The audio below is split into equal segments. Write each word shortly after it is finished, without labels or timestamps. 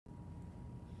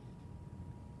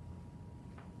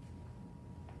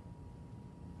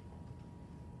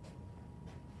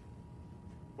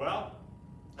Well,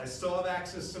 I still have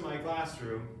access to my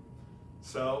classroom,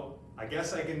 so I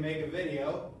guess I can make a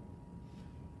video.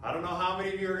 I don't know how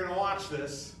many of you are going to watch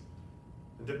this,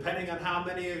 and depending on how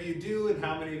many of you do and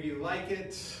how many of you like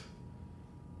it,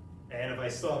 and if I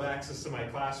still have access to my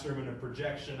classroom and a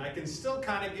projection, I can still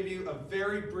kind of give you a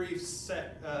very brief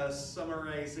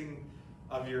summarizing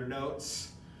of your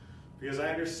notes, because I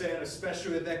understand,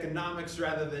 especially with economics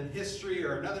rather than history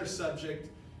or another subject,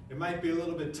 it might be a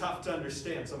little bit tough to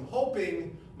understand. So I'm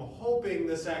hoping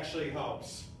this actually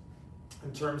helps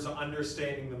in terms of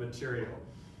understanding the material.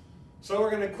 So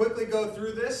we're going to quickly go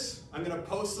through this. I'm going to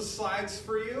post the slides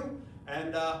for you,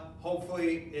 and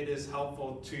hopefully it is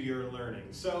helpful to your learning.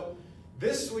 So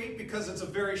this week, because it's a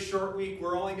very short week,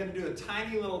 we're only going to do a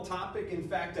tiny little topic. In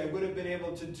fact, I would have been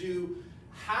able to do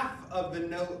half of the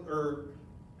note, or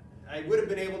I would have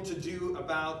been able to do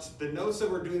about the notes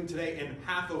that we're doing today in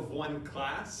half of one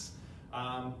class.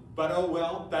 But oh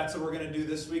well, that's what we're going to do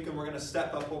this week, and we're going to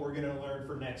step up what we're going to learn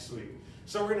for next week.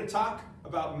 So we're going to talk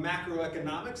about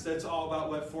macroeconomics. That's all about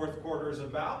what fourth quarter is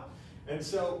about. And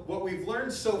so what we've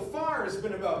learned so far has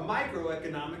been about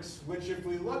microeconomics, which if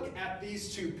we look at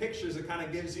these two pictures, it kind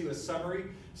of gives you a summary.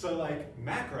 So like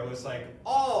macro is like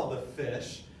all the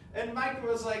fish, and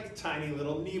micro is like tiny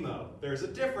little Nemo. There's a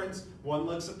difference. One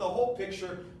looks at the whole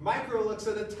picture. Micro looks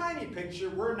at a tiny picture.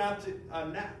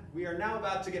 We are now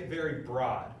about to get very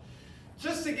broad.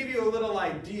 Just to give you a little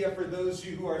idea for those of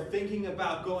you who are thinking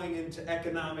about going into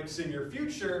economics in your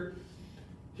future,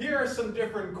 here are some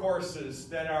different courses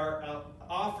that are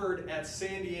offered at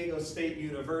San Diego State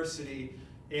University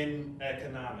in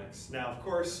economics. Now, of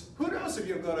course, who knows if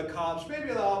you'll go to college? Maybe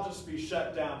they'll all just be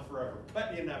shut down forever,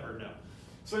 but you never know.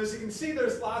 So as you can see,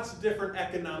 there's lots of different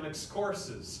economics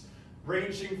courses,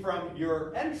 ranging from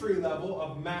your entry level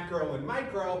of macro and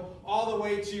micro all the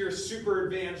way to your super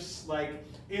advanced like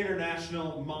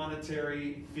international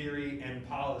monetary theory and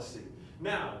policy.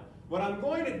 Now, what I'm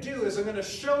going to do is I'm going to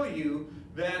show you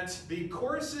that the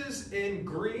courses in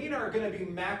green are going to be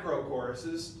macro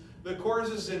courses, the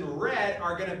courses in red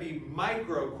are going to be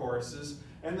micro courses,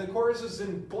 and the courses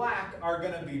in black are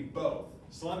going to be both.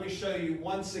 So let me show you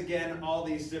once again all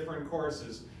these different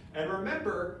courses. And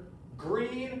remember,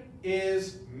 green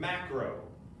is macro,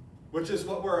 which is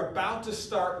what we're about to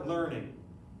start learning.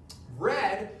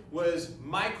 Red was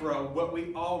micro, what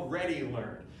we already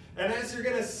learned. And as you're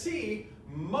going to see,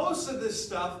 most of this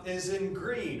stuff is in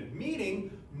green,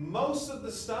 meaning most of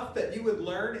the stuff that you would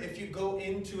learn if you go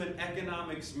into an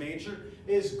economics major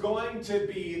is going to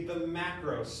be the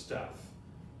macro stuff.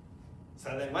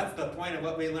 So then what's the point of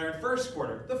what we learned first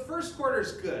quarter? The first quarter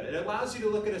is good. It allows you to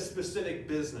look at a specific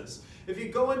business. If you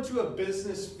go into a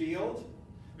business field,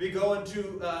 if you go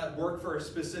into work for a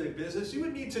specific business, you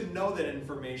would need to know that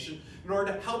information in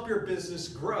order to help your business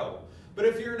grow. But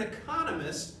if you're an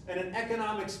economist and an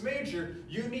economics major,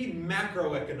 you need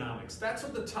macroeconomics. That's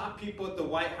what the top people at the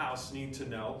White House need to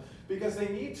know, because they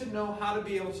need to know how to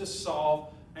be able to solve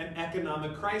an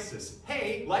economic crisis.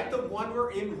 Hey, like the one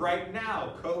we're in right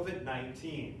now,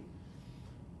 COVID-19.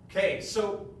 Okay,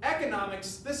 so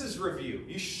economics, this is review.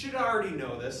 You should already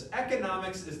know this.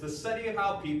 Economics is the study of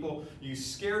how people use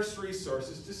scarce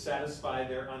resources to satisfy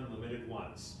their unlimited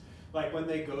wants, like when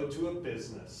they go to a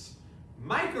business.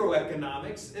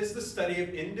 Microeconomics is the study of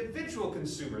individual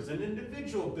consumers, an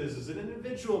individual business, an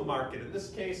individual market. In this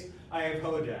case, I have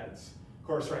Hodads. Of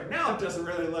course, right now it doesn't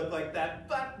really look like that,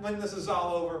 but when this is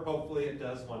all over, hopefully it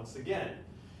does once again.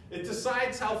 It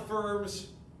decides how firms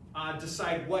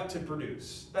decide what to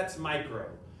produce. That's micro.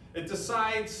 It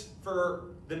decides for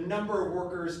the number of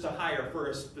workers to hire for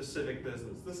a specific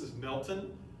business. This is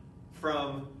Milton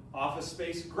from Office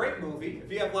Space. Great movie.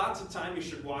 If you have lots of time, you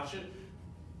should watch it.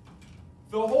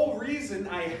 The whole reason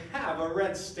I have a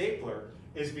red stapler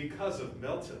is because of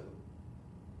Milton.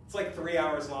 It's like 3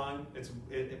 hours long,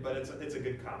 but it's a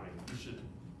good comic. You should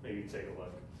maybe take a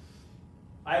look.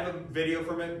 I have a video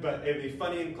from it, but it'd be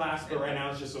funny in class, but right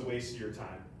now it's just a waste of your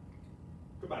time.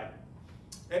 Goodbye.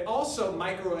 It also,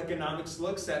 microeconomics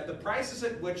looks at the prices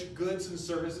at which goods and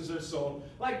services are sold,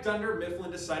 like Dunder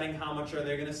Mifflin deciding how much are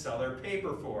they going to sell their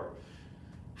paper for.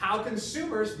 How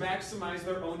consumers maximize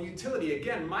their own utility.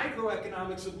 Again,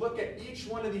 microeconomics would look at each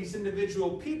one of these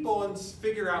individual people and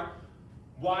figure out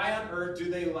why on earth do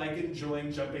they like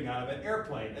enjoying jumping out of an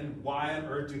airplane, and why on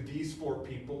earth do these 4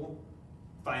 people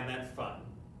find that fun.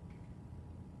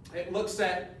 It looks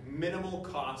at minimal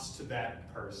cost to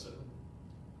that person.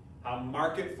 How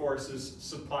market forces,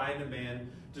 supply and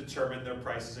demand, determine their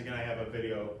prices. Again, I have a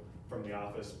video from The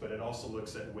Office, but it also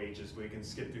looks at wages. We can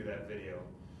skip through that video.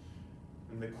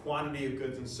 And the quantity of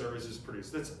goods and services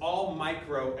produced. That's all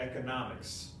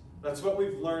microeconomics. That's what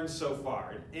we've learned so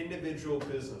far in individual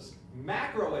business.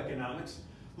 Macroeconomics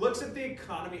looks at the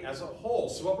economy as a whole.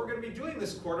 So what we're going to be doing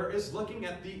this quarter is looking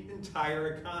at the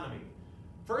entire economy.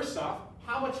 First off,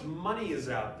 how much money is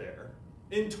out there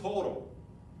in total?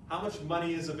 How much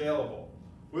money is available?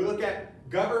 We look at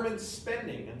government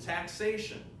spending and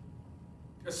taxation,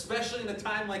 especially in a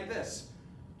time like this.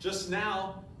 Just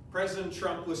now, President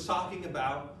Trump was talking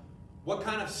about what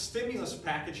kind of stimulus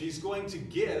package he's going to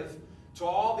give to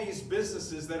all these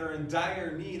businesses that are in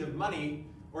dire need of money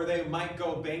or they might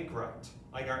go bankrupt,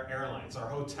 like our airlines, our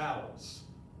hotels,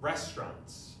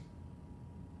 restaurants.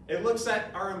 It looks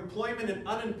at our employment and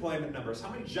unemployment numbers. How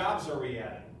many jobs are we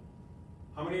adding?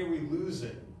 How many are we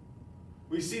losing?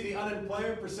 We see the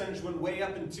unemployment percentage went way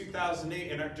up in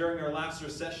 2008 during our last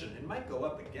recession. It might go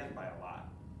up again by a lot,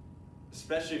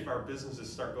 especially if our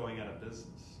businesses start going out of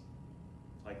business,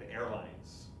 like the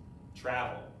airlines,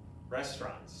 travel,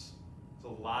 restaurants.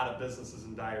 There's a lot of businesses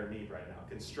in dire need right now.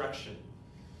 Construction.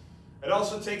 It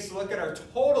also takes a look at our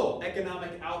total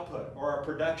economic output or our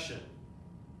production.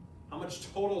 How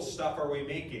much total stuff are we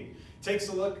making? It takes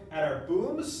a look at our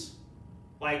booms,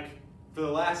 like for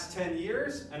the last 10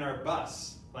 years, and our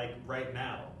busts, like right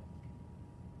now.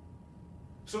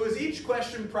 So is each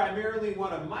question primarily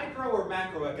one of micro or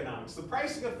macroeconomics? The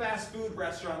pricing of fast food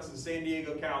restaurants in San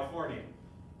Diego, California.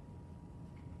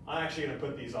 I'm actually going to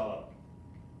put these all up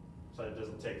so it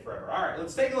doesn't take forever. All right,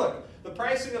 let's take a look. The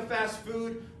pricing of fast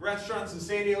food restaurants in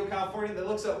San Diego, California, that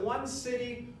looks at one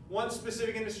city, one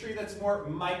specific industry. That's more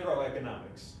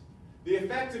microeconomics. The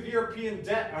effect of European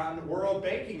debt on world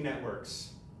banking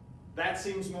networks. That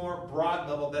seems more broad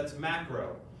level, that's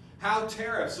macro. How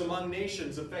tariffs among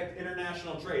nations affect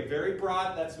international trade. Very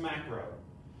broad, that's macro.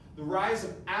 The rise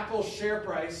of Apple's share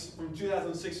price from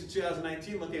 2006 to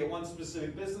 2019, looking at one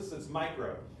specific business, that's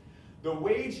micro. The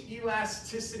wage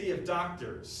elasticity of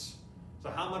doctors. So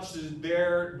how much does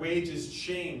their wages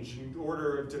change in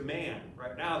order of demand?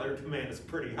 Right now their demand is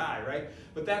pretty high, right?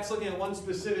 But that's looking at one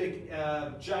specific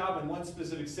job in one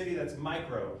specific city, that's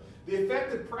micro. The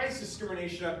effect of price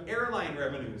discrimination on airline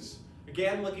revenues.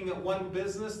 Again, looking at one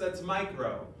business, that's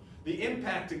micro. The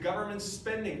impact of government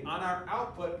spending on our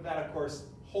output, that of course,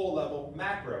 whole level,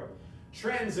 macro.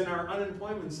 Trends in our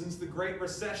unemployment since the Great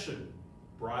Recession.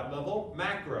 Broad level,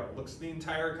 macro, looks at the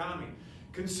entire economy.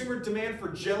 Consumer demand for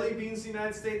jelly beans in the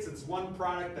United States, it's one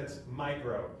product, that's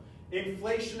micro.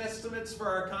 Inflation estimates for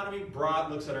our economy,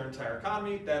 broad, looks at our entire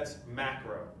economy, that's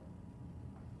macro.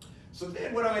 So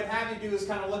then what I would have you do is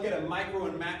kind of look at a micro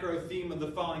and macro theme of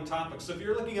the following topics. So if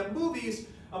you're looking at movies,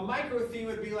 a micro theme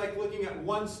would be like looking at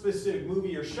one specific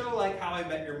movie or show, like How I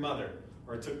Met Your Mother,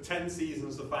 or it took 10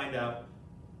 seasons to find out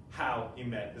how he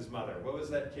met his mother. What was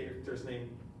that character's name?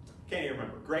 Can't even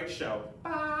remember. Great show.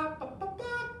 Ba, ba, ba,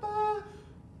 ba, ba.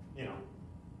 You know,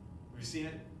 have you seen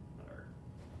it? Whatever.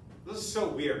 This is so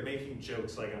weird, making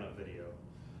jokes like on a video.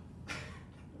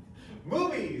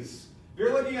 Movies. If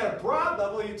you're looking at a broad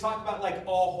level, you talk about like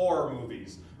all horror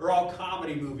movies or all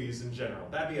comedy movies in general.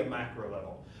 That'd be a macro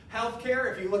level.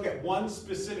 Healthcare, if you look at one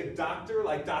specific doctor,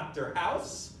 like Dr.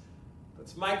 House,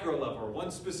 that's micro level, or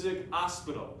one specific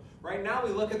hospital. Right now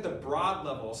we look at the broad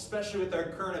level, especially with our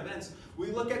current events.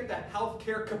 We look at the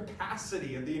healthcare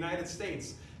capacity of the United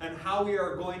States and how we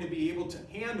are going to be able to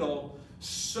handle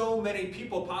so many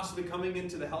people possibly coming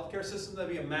into the healthcare system.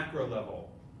 That'd be a macro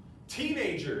level.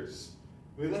 Teenagers,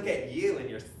 we look at you and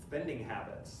your spending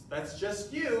habits. That's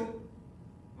just you,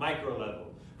 micro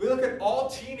level. We look at all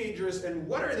teenagers and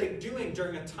what are they doing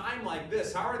during a time like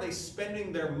this? How are they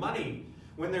spending their money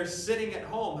when they're sitting at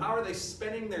home? How are they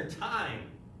spending their time?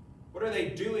 What are they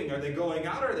doing? Are they going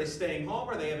out? Are they staying home?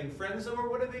 Are they having friends over?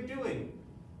 What are they doing?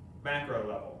 Macro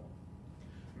level.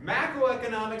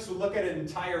 Macroeconomics will look at an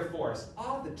entire forest,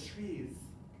 all the trees.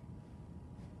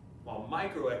 While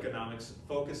microeconomics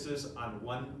focuses on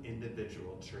one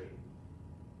individual tree.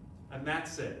 And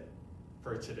that's it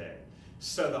for today.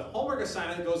 So the homework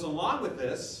assignment that goes along with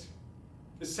this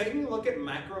is taking a look at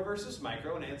macro versus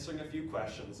micro and answering a few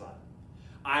questions on it.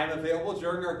 I'm available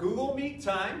during our Google Meet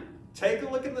time. Take a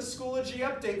look at the Schoology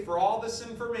update for all this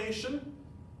information.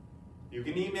 You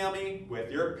can email me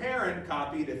with your parent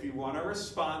copied if you want a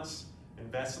response.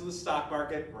 Invest in the stock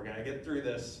market. We're going to get through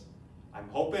this. I'm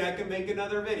hoping I can make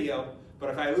another video, but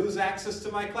if I lose access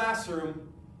to my classroom,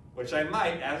 which I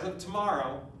might as of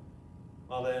tomorrow,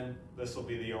 well then this will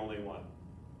be the only one.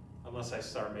 Unless I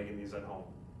start making these at home.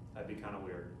 That'd be kind of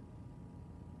weird.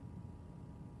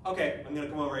 Okay, I'm going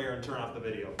to come over here and turn off the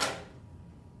video.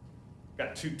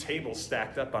 Got two tables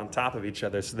stacked up on top of each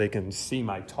other so they can see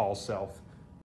my tall self.